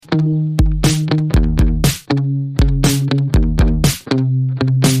You're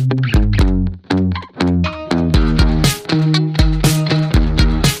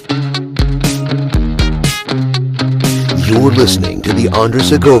listening to The Andre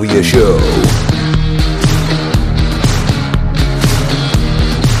Segovia Show.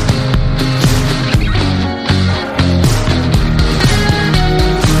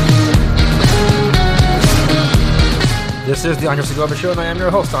 This is The Andre Segovia Show, and I am your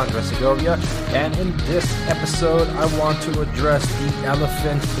host, Andre Segovia. And in this episode, I want to address the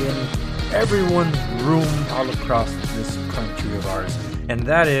elephant in everyone's room all across this country of ours. And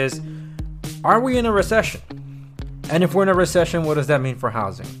that is, are we in a recession? And if we're in a recession, what does that mean for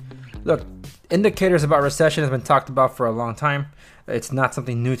housing? Look, indicators about recession has been talked about for a long time. It's not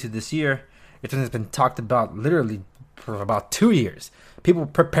something new to this year. It's something that's been talked about literally for about 2 years. People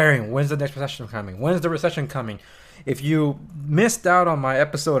preparing, when's the next recession coming? When's the recession coming? If you missed out on my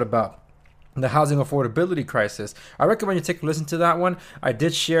episode about the housing affordability crisis, I recommend you take a listen to that one. I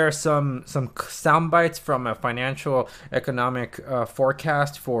did share some sound bites from a financial economic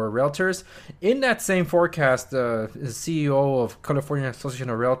forecast for realtors. In that same forecast, the CEO of California Association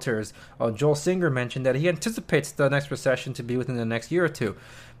of Realtors, Joel Singer, mentioned that he anticipates the next recession to be within the next year or two.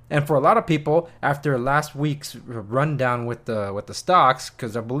 And for a lot of people, after last week's rundown with the stocks,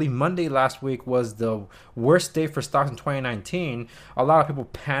 because I believe Monday last week was the worst day for stocks in 2019, a lot of people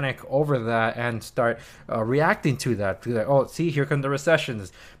panic over that and start reacting to that. Like, oh, see, here come the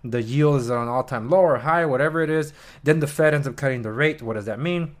recessions. The yield is on an all-time low or high, whatever it is. Then the Fed ends up cutting the rate. What does that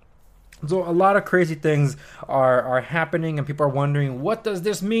mean? So a lot of crazy things are happening, and people are wondering, what does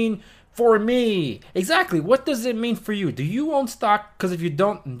this mean for me? Exactly. What does it mean for you? Do you own stock? Because if you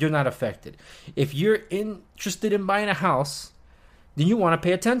don't, you're not affected. If you're interested in buying a house, then you want to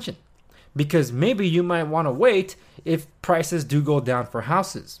pay attention. Because maybe you might want to wait if prices do go down for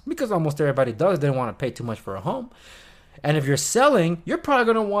houses. Because almost everybody does. They don't want to pay too much for a home. And if you're selling, you're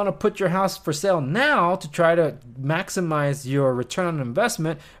probably going to want to put your house for sale now to try to maximize your return on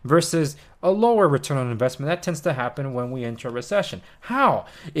investment versus a lower return on investment. That tends to happen when we enter a recession. How?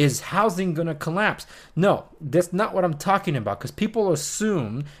 Is housing going to collapse? No, that's not what I'm talking about, because people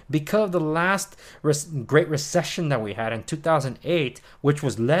assume because of the last great recession that we had in 2008, which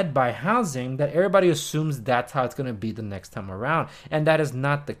was led by housing, that everybody assumes that's how it's going to be the next time around. And that is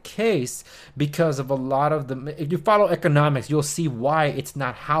not the case, because of a lot of if you follow economics, you'll see why it's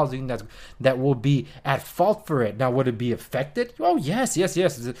not housing that will be at fault for it. Now, would it be affected? Oh, yes.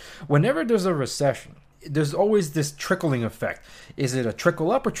 Whenever there's a recession, there's always this trickling effect. Is it a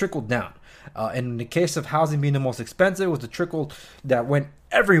trickle up or trickle down? And in the case of housing being the most expensive, it was the trickle that went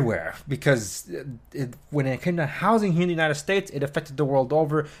everywhere, because when it came to housing here in the United States, it affected the world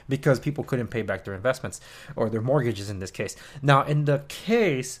over because people couldn't pay back their investments or their mortgages in this case. Now, in the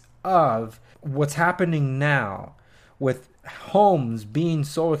case of what's happening now with homes being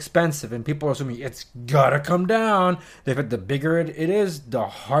so expensive and people are assuming it's gotta come down, the bigger it is, the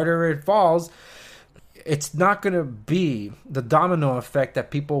harder it falls. It's not going to be the domino effect that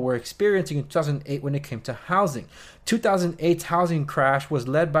people were experiencing in 2008 when it came to housing. 2008's housing crash was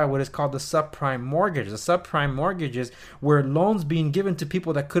led by what is called the subprime mortgage. The subprime mortgages were loans being given to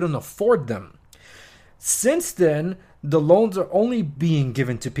people that couldn't afford them. Since then, the loans are only being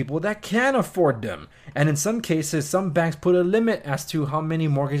given to people that can afford them. And in some cases, some banks put a limit as to how many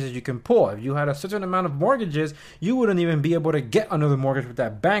mortgages you can pull. If you had a certain amount of mortgages, you wouldn't even be able to get another mortgage with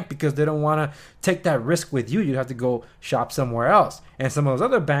that bank because they don't want to take that risk with you. You'd have to go shop somewhere else. And some of those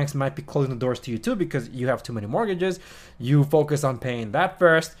other banks might be closing the doors to you too because you have too many mortgages. You focus on paying that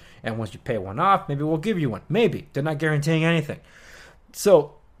first. And once you pay one off, maybe we'll give you one. Maybe. They're not guaranteeing anything.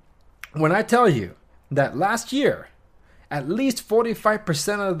 So when I tell you that last year, at least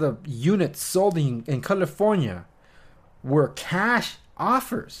 45% of the units sold in California were cash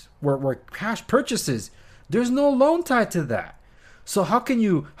offers, were cash purchases. There's no loan tied to that. So how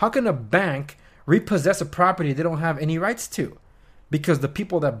can a bank repossess a property they don't have any rights to? Because the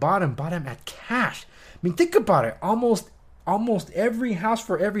people that bought them at cash. I mean, think about it. Almost every house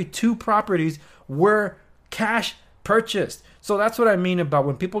for every 2 properties were cash purchased. So that's what I mean about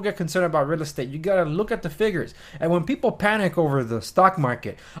when people get concerned about real estate. You got to look at the figures. And when people panic over the stock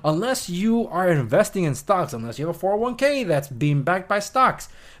market, unless you are investing in stocks, unless you have a 401k that's being backed by stocks,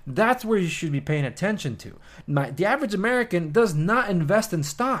 that's where you should be paying attention to. The average American does not invest in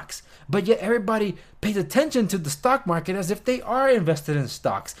stocks, but yet everybody pays attention to the stock market as if they are invested in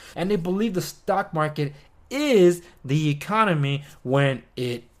stocks. And they believe the stock market is the economy when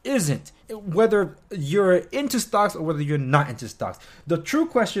it isn't. Whether you're into stocks or whether you're not into stocks. The true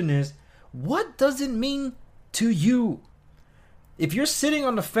question is, what does it mean to you? If you're sitting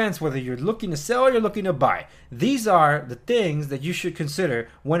on the fence, whether you're looking to sell or you're looking to buy, these are the things that you should consider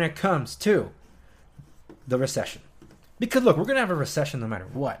when it comes to the recession. Because look, we're going to have a recession no matter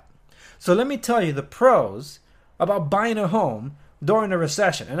what. So let me tell you the pros about buying a home during a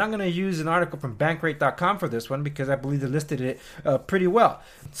recession. And I'm going to use an article from bankrate.com for this one because I believe they listed it pretty well.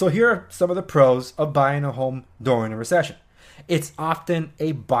 So here are some of the pros of buying a home during a recession. It's often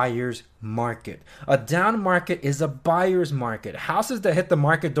a buyer's market. A down market is a buyer's market. Houses that hit the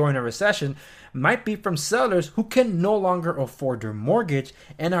market during a recession might be from sellers who can no longer afford their mortgage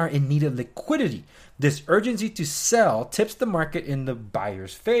and are in need of liquidity. This urgency to sell tips the market in the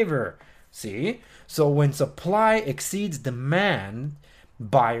buyer's favor. See? So when supply exceeds demand,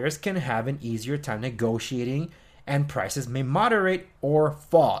 buyers can have an easier time negotiating and prices may moderate or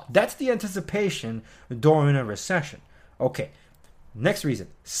fall. That's the anticipation during a recession. Okay, next reason,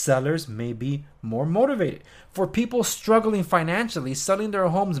 sellers may be more motivated. For people struggling financially, selling their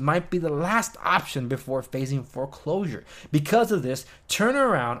homes might be the last option before facing foreclosure. Because of this,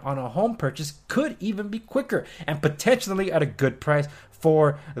 turnaround on a home purchase could even be quicker and potentially at a good price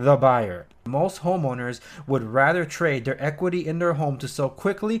for the buyer. Most homeowners would rather trade their equity in their home to sell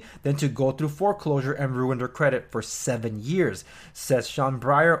quickly than to go through foreclosure and ruin their credit for 7 years, says Sean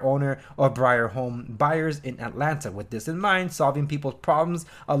Breyer, owner of Breyer Home Buyers in Atlanta. With this in mind, solving people's problems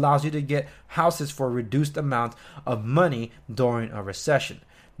allows you to get houses for a reduced amount of money during a recession.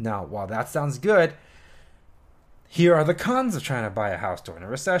 Now, while that sounds good, here are the cons of trying to buy a house during a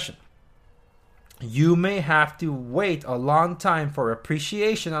recession. You may have to wait a long time for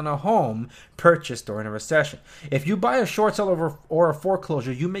appreciation on a home purchased during a recession. If you buy a short sale or a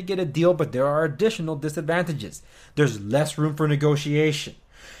foreclosure, you may get a deal, but there are additional disadvantages. There's less room for negotiation.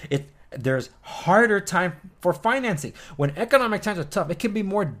 There's harder time for financing. When economic times are tough, it can be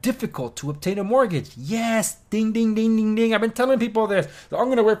more difficult to obtain a mortgage. Yes, ding, ding, ding, ding, ding. I've been telling people this. So I'm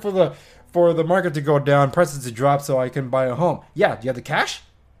going to wait for the market to go down, prices to drop so I can buy a home. Yeah, do you have the cash?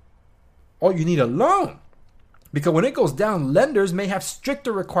 Oh, you need a loan. Because when it goes down, lenders may have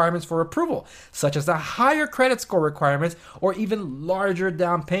stricter requirements for approval, such as a higher credit score requirements or even larger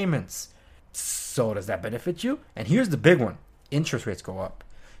down payments. So does that benefit you? And here's the big one. Interest rates go up.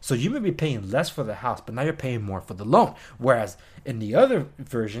 So you may be paying less for the house, but now you're paying more for the loan. Whereas in the other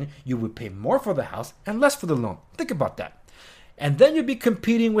version, you would pay more for the house and less for the loan. Think about that. And then you'll be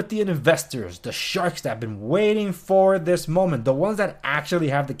competing with the investors, the sharks that have been waiting for this moment, the ones that actually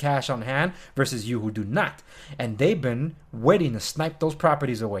have the cash on hand versus you who do not. And they've been waiting to snipe those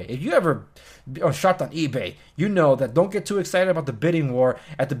properties away. If you ever shopped on eBay, you know that don't get too excited about the bidding war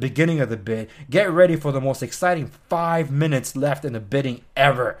at the beginning of the bid. Get ready for the most exciting 5 minutes left in the bidding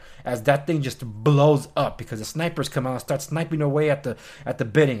ever, as that thing just blows up because the snipers come out and start sniping away at the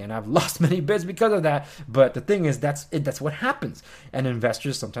bidding. And I've lost many bids because of that. But the thing is, that's what happens. And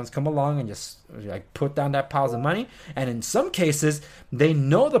investors sometimes come along and just like put down that piles of money. And in some cases, they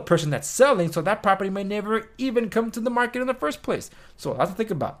know the person that's selling, so that property may never even come to the market in the first place. So that's to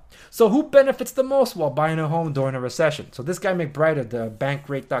think about. So who benefits the most while buying a home during a recession? So this guy McBride of the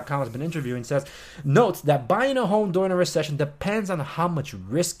bankrate.com has been interviewing, says, notes that buying a home during a recession depends on how much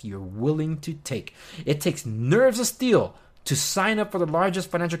risk you're willing to take. It takes nerves of steel to sign up for the largest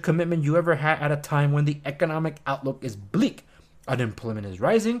financial commitment you ever had at a time when the economic outlook is bleak. Unemployment is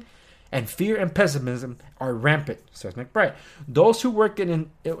rising, and fear and pessimism are rampant, says McBride. Those who work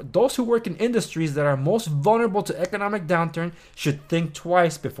in industries that are most vulnerable to economic downturn should think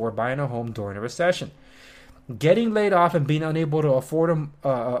twice before buying a home during a recession. Getting laid off and being unable to afford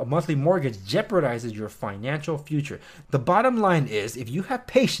a monthly mortgage jeopardizes your financial future. The bottom line is, if you have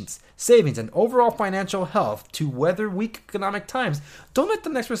patience, savings, and overall financial health to weather weak economic times, don't let the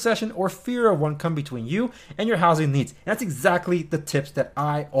next recession or fear of one come between you and your housing needs. And that's exactly the tips that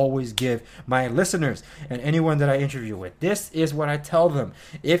I always give my listeners and anyone that I interview with. This is what I tell them.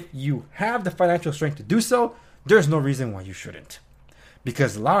 If you have the financial strength to do so, there's no reason why you shouldn't.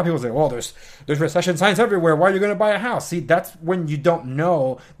 Because a lot of people say, well, there's recession signs everywhere. Why are you going to buy a house? See, that's when you don't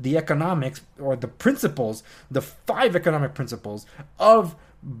know the economics or the principles, the 5 economic principles of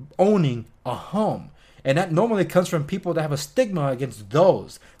owning a home. And that normally comes from people that have a stigma against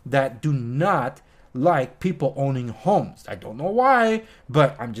those that do not like people owning homes. I don't know why,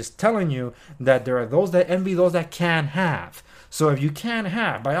 but I'm just telling you that there are those that envy those that can have. So if you can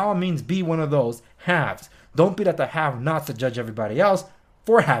have, by all means, be one of those haves. Don't be at the have-nots to judge everybody else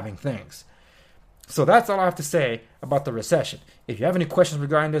for having things. So that's all I have to say about the recession. If you have any questions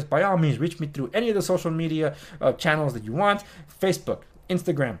regarding this, by all means, reach me through any of the social media channels that you want. Facebook,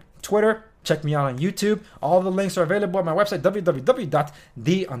 Instagram, Twitter. Check me out on YouTube. All the links are available on my website,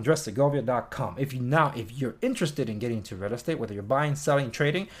 www.theandressegovia.com. If you're interested in getting into real estate, whether you're buying, selling,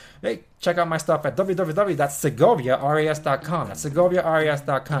 trading, hey, check out my stuff at www.segoviares.com. That's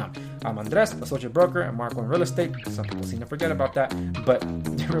segoviares.com. I'm Andres, associate broker and Marco in real estate. Some people seem to forget about that, but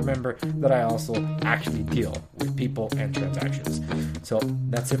remember that I also actually deal with people and transactions. So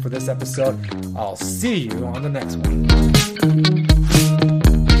that's it for this episode. I'll see you on the next one.